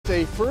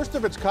a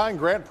first-of-its-kind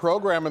grant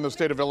program in the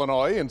state of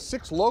Illinois, and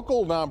 6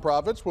 local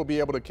nonprofits will be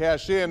able to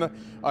cash in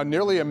on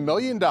nearly $1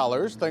 million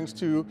thanks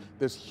to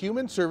this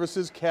human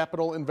services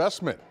capital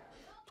investment.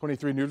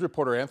 23 News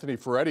reporter Anthony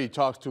Ferretti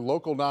talks to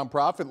local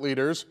nonprofit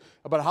leaders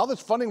about how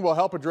this funding will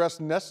help address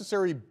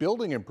necessary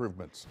building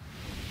improvements.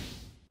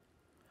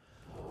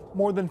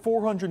 More than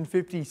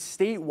 450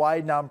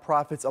 statewide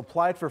nonprofits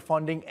applied for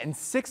funding, and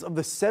 6 of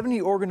the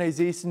 70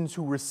 organizations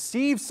who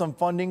received some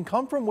funding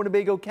come from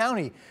Winnebago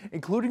County,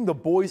 including the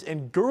Boys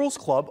and Girls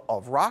Club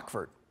of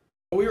Rockford.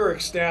 We were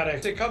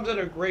ecstatic. It comes at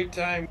a great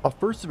time. A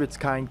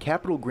first-of-its-kind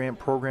capital grant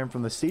program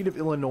from the state of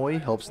Illinois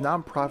helps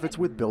nonprofits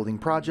with building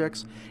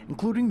projects,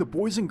 including the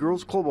Boys and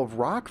Girls Club of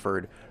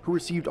Rockford, who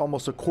received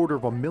almost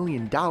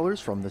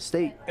 $250,000 from the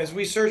state. As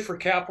we search for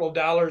capital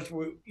dollars,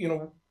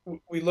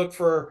 we look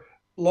for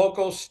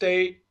local,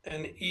 state,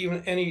 and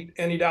even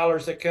any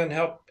dollars that can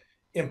help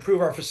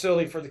improve our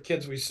facility for the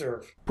kids we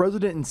serve.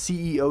 President and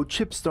CEO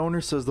Chip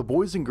Stoner says the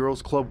Boys and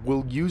Girls Club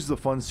will use the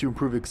funds to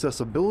improve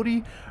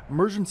accessibility,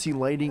 emergency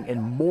lighting,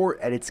 and more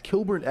at its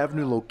Kilburn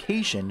Avenue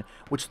location,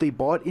 which they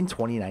bought in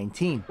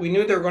 2019. We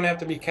knew there were going to have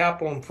to be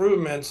capital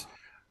improvements,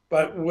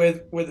 but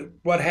with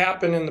what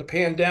happened in the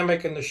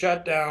pandemic and the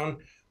shutdown,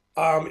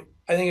 I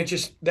think it's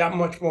just that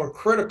much more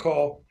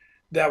critical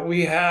that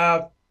we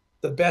have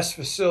the best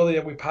facility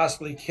that we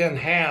possibly can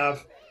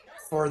have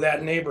for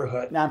that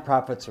neighborhood.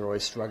 Nonprofits are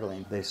always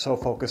struggling. They so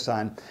focus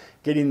on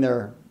getting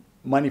their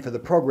money for the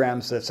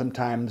programs that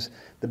sometimes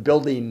the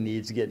building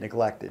needs get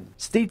neglected.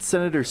 State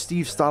Senator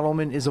Steve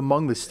Stottleman is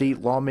among the state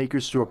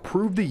lawmakers to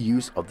approve the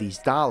use of these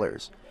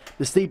dollars.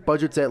 The state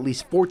budgets at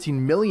least $14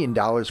 million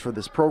for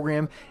this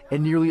program,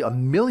 and nearly $1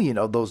 million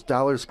of those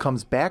dollars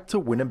comes back to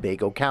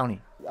Winnebago County.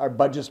 Our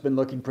budget's been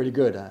looking pretty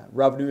good.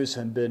 Revenues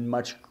have been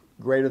much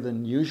greater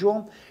than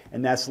usual,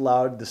 and that's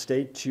allowed the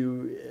state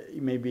to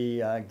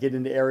maybe get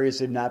into areas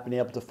they've not been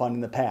able to fund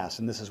in the past,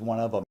 and this is one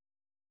of them.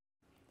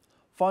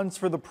 Funds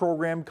for the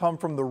program come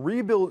from the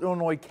Rebuild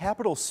Illinois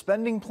Capital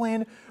Spending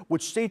Plan,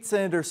 which State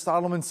Senator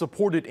Stottleman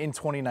supported in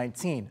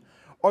 2019.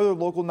 Other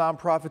local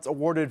nonprofits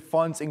awarded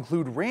funds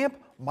include RAMP,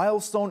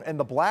 Milestone, and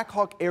the Black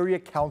Hawk Area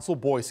Council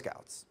Boy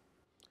Scouts.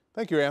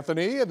 Thank you,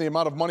 Anthony. And the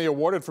amount of money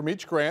awarded from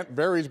each grant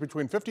varies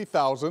between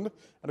 $50,000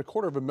 and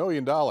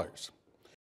 $250,000.